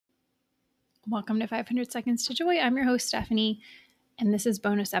Welcome to 500 Seconds to Joy. I'm your host, Stephanie, and this is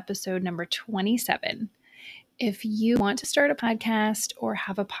bonus episode number 27. If you want to start a podcast or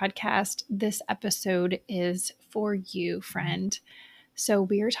have a podcast, this episode is for you, friend. So,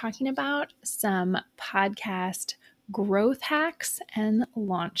 we are talking about some podcast growth hacks and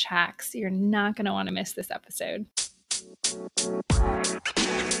launch hacks. You're not going to want to miss this episode.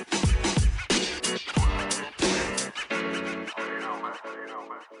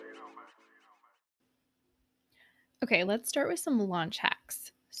 Okay, let's start with some launch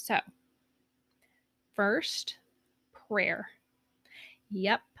hacks. So, first, prayer.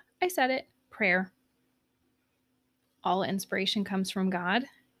 Yep, I said it, prayer. All inspiration comes from God.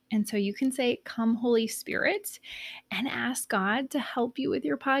 And so you can say, "Come, Holy Spirit," and ask God to help you with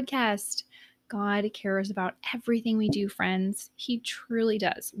your podcast. God cares about everything we do, friends. He truly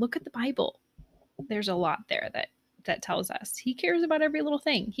does. Look at the Bible. There's a lot there that tells us He cares about every little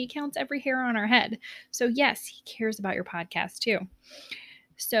thing. He counts every hair on our head. So yes, He cares about your podcast too.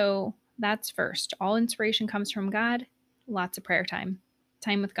 So that's first. All inspiration comes from God. Lots of prayer time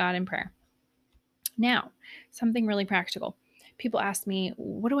with God in prayer. Now, something really practical. People ask me,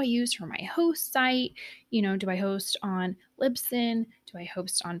 what do I use for my host site? Do I host on Libsyn? Do I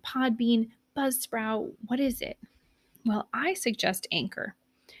host on Podbean, Buzzsprout? What is it? Well, I suggest Anchor.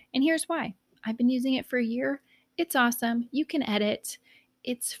 And here's why. I've been using it for a year. It's awesome. You can edit.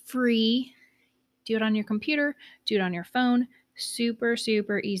 It's free. Do it on your computer. Do it on your phone. Super,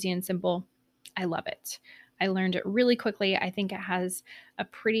 super easy and simple. I love it. I learned it really quickly. I think it has a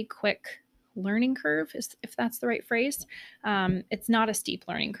pretty quick learning curve, if that's the right phrase. It's not a steep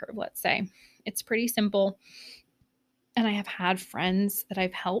learning curve, let's say. It's pretty simple. And I have had friends that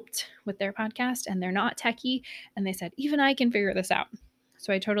I've helped with their podcast, and they're not techie, and they said, even I can figure this out.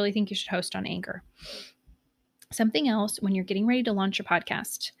 So I totally think you should host on Anchor. Something else, when you're getting ready to launch your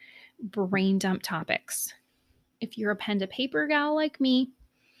podcast, brain dump topics. If you're a pen to paper gal like me,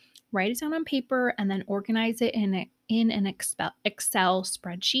 write it down on paper and then organize it in an Excel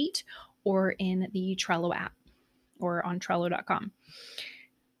spreadsheet or in the Trello app or on Trello.com.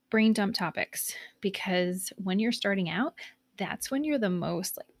 Brain dump topics, because when you're starting out, that's when you're the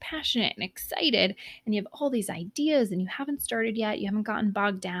most passionate and excited, and you have all these ideas and you haven't started yet. You haven't gotten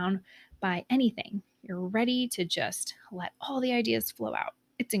bogged down by anything. You're ready to just let all the ideas flow out.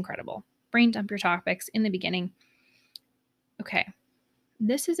 It's incredible. Brain dump your topics in the beginning. Okay,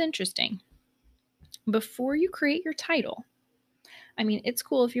 this is interesting. Before you create your title, it's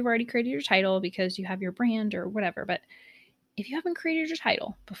cool if you've already created your title because you have your brand or whatever, but if you haven't created your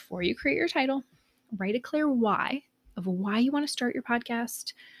title, before you create your title, write a clear why of why you want to start your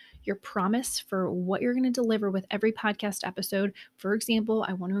podcast, your promise for what you're going to deliver with every podcast episode. For example,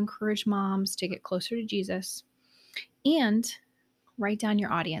 I want to encourage moms to get closer to Jesus. And write down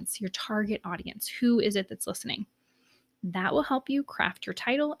your audience, your target audience. Who is it that's listening? That will help you craft your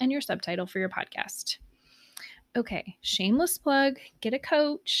title and your subtitle for your podcast. Okay, shameless plug, get a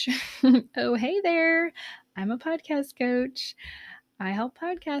coach. Oh, hey there. I'm a podcast coach. I help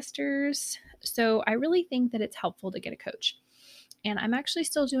podcasters. So I really think that it's helpful to get a coach. And I'm actually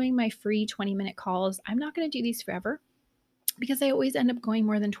still doing my free 20-minute calls. I'm not going to do these forever because I always end up going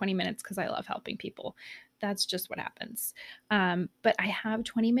more than 20 minutes because I love helping people. That's just what happens. But I have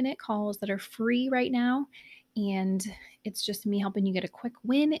 20-minute calls that are free right now. And it's just me helping you get a quick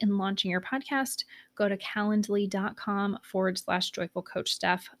win in launching your podcast. Go to calendly.com/joyful coach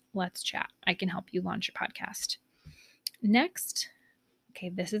Steph. Let's chat. I can help you launch your podcast. Next, okay,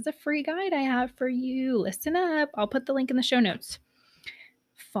 this is a free guide I have for you. Listen up. I'll put the link in the show notes.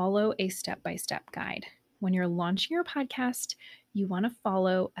 Follow a step-by-step guide. When you're launching your podcast, you want to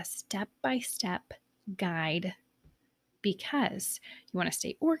follow a step-by-step guide because you want to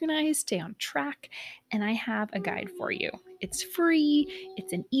stay organized, stay on track, and I have a guide for you. It's free.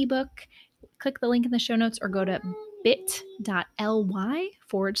 It's an ebook. Click the link in the show notes or go to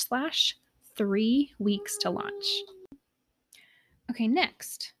bit.ly/3 weeks to launch. Okay,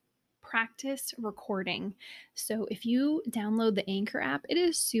 next, practice recording. So if you download the Anchor app, it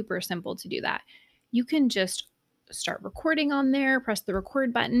is super simple to do that. You can just start recording on there, press the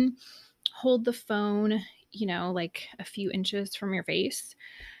record button, hold the phone, a few inches from your face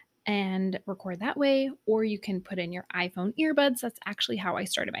and record that way. Or you can put in your iPhone earbuds. That's actually how I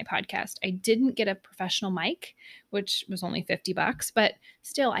started my podcast. I didn't get a professional mic, which was only $50, but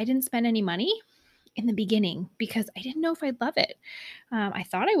still, I didn't spend any money in the beginning because I didn't know if I'd love it. I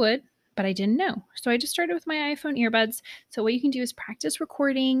thought I would, but I didn't know. So I just started with my iPhone earbuds. So what you can do is practice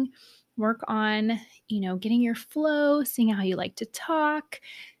recording, work on, getting your flow, seeing how you like to talk,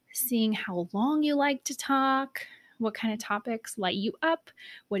 seeing how long you like to talk, What kind of topics light you up?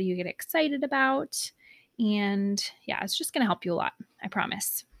 What do you get excited about? And yeah, it's just going to help you a lot. I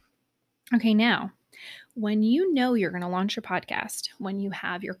promise. Okay, now, when you know you're going to launch your podcast, when you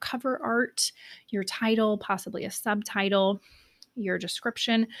have your cover art, your title, possibly a subtitle, your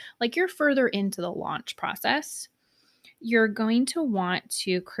description, like you're further into the launch process, you're going to want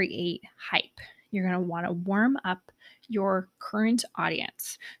to create hype. You're going to want to warm up your current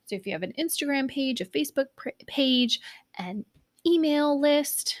audience. So if you have an Instagram page, a Facebook page, an email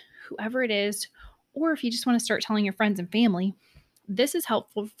list, whoever it is, or if you just want to start telling your friends and family, this is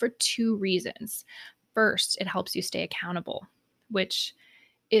helpful for two reasons. First, it helps you stay accountable, which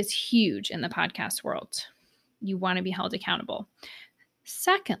is huge in the podcast world. You want to be held accountable.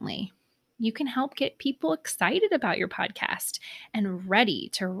 Secondly, you can help get people excited about your podcast and ready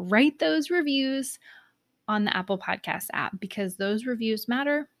to write those reviews on the Apple Podcast app, because those reviews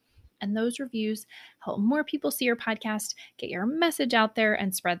matter and those reviews help more people see your podcast, get your message out there,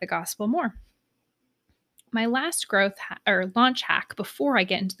 and spread the gospel more. My last launch hack before I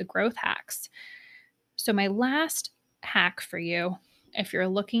get into the growth hacks. So my last hack for you, if you're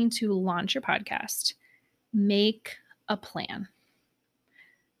looking to launch your podcast, make a plan.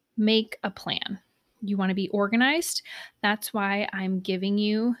 Make a plan. You want to be organized. That's why I'm giving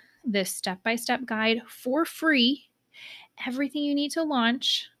you this step-by-step guide for free. Everything you need to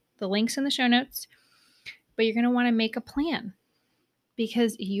launch, the links in the show notes, but you're going to want to make a plan,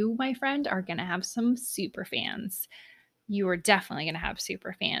 because you, my friend, are going to have some super fans. You are definitely going to have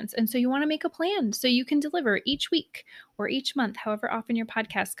super fans. And so you want to make a plan so you can deliver each week or each month, however often your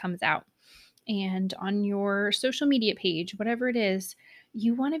podcast comes out. And on your social media page, whatever it is,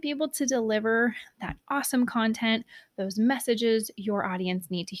 you want to be able to deliver that awesome content, those messages your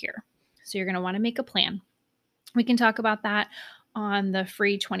audience need to hear. So you're going to want to make a plan. We can talk about that on the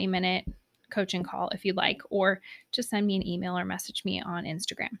free 20-minute coaching call if you'd like, or just send me an email or message me on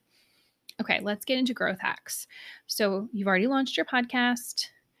Instagram. Okay, let's get into growth hacks. So you've already launched your podcast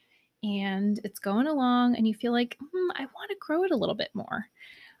and it's going along and you feel like, I want to grow it a little bit more.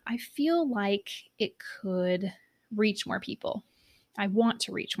 I feel like it could reach more people. I want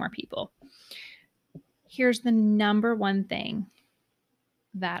to reach more people. Here's the number one thing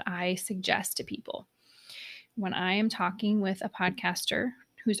that I suggest to people. When I am talking with a podcaster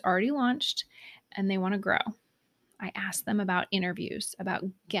who's already launched and they want to grow, I ask them about interviews, about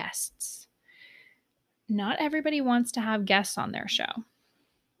guests. Not everybody wants to have guests on their show,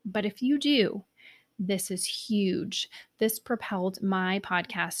 but if you do, this is huge. This propelled my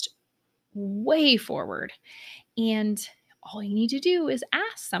podcast way forward. And all you need to do is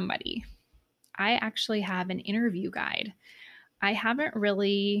ask somebody. I actually have an interview guide. I haven't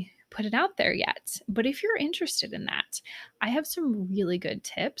really put it out there yet, but if you're interested in that, I have some really good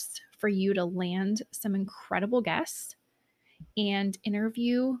tips for you to land some incredible guests and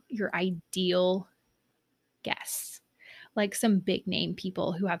interview your ideal guests, like some big name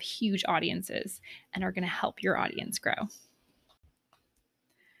people who have huge audiences and are going to help your audience grow.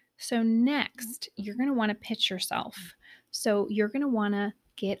 So next, you're going to want to pitch yourself. So you're going to want to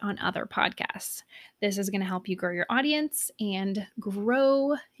get on other podcasts. This is going to help you grow your audience and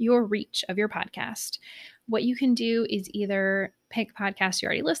grow your reach of your podcast. What you can do is either pick podcasts you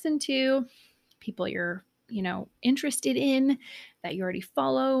already listen to, people you're interested in, that you already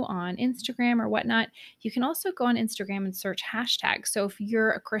follow on Instagram or whatnot. You can also go on Instagram and search hashtags. So if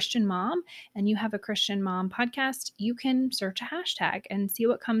you're a Christian mom and you have a Christian mom podcast, you can search a hashtag and see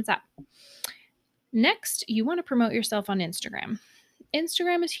what comes up. Next, you want to promote yourself on Instagram.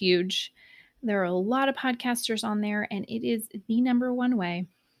 Instagram is huge. There are a lot of podcasters on there, and it is the number one way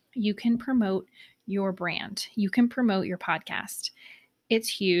you can promote your brand. You can promote your podcast. It's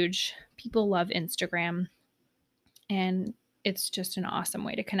huge. People love Instagram, and it's just an awesome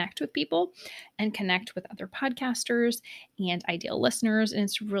way to connect with people and connect with other podcasters and ideal listeners, and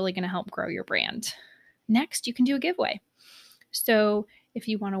it's really going to help grow your brand. Next, you can do a giveaway. So if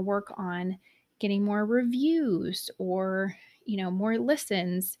you want to work on getting more reviews or more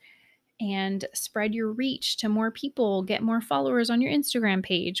listens and spread your reach to more people, get more followers on your Instagram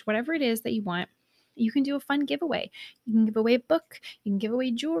page, whatever it is that you want, you can do a fun giveaway. You can give away a book, you can give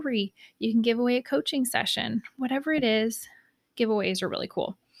away jewelry, you can give away a coaching session, whatever it is. Giveaways are really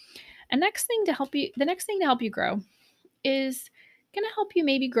cool. The next thing to help you grow is going to help you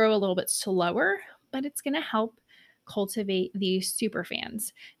maybe grow a little bit slower, but it's going to help cultivate these super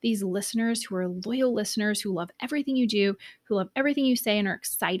fans, these listeners who are loyal listeners who love everything you do, who love everything you say, and are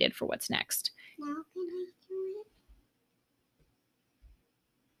excited for what's next. Now can I do it?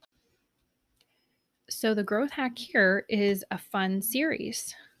 So the growth hack here is a fun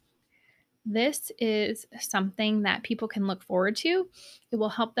series. This is something that people can look forward to. It will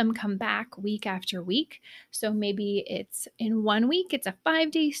help them come back week after week. So maybe it's in 1 week, it's a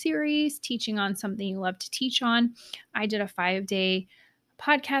 5-day series teaching on something you love to teach on. I did a 5-day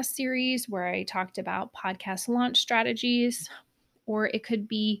podcast series where I talked about podcast launch strategies, or it could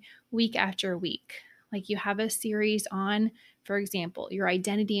be week after week. Like you have a series on, for example, your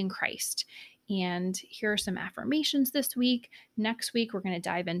identity in Christ. And here are some affirmations this week. Next week, we're going to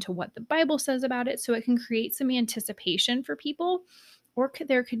dive into what the Bible says about it so it can create some anticipation for people. Or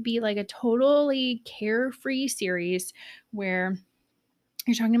there could be like a totally carefree series where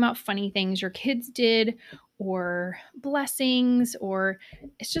you're talking about funny things your kids did or blessings, or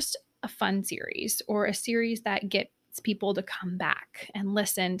it's just a fun series or a series that gets people to come back and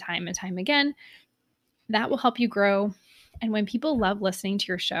listen time and time again. That will help you grow. And when people love listening to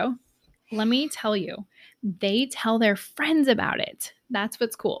your show, let me tell you, they tell their friends about it. That's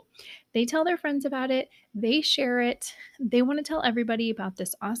what's cool. They tell their friends about it, they share it, they want to tell everybody about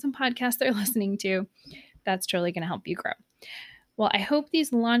this awesome podcast they're listening to. That's truly going to help you grow. Well, I hope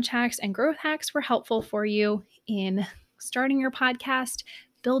these launch hacks and growth hacks were helpful for you in starting your podcast,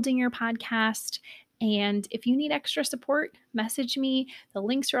 building your podcast. And if you need extra support, message me. The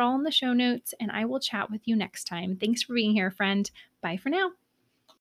links are all in the show notes, and I will chat with you next time. Thanks for being here, friend. Bye for now.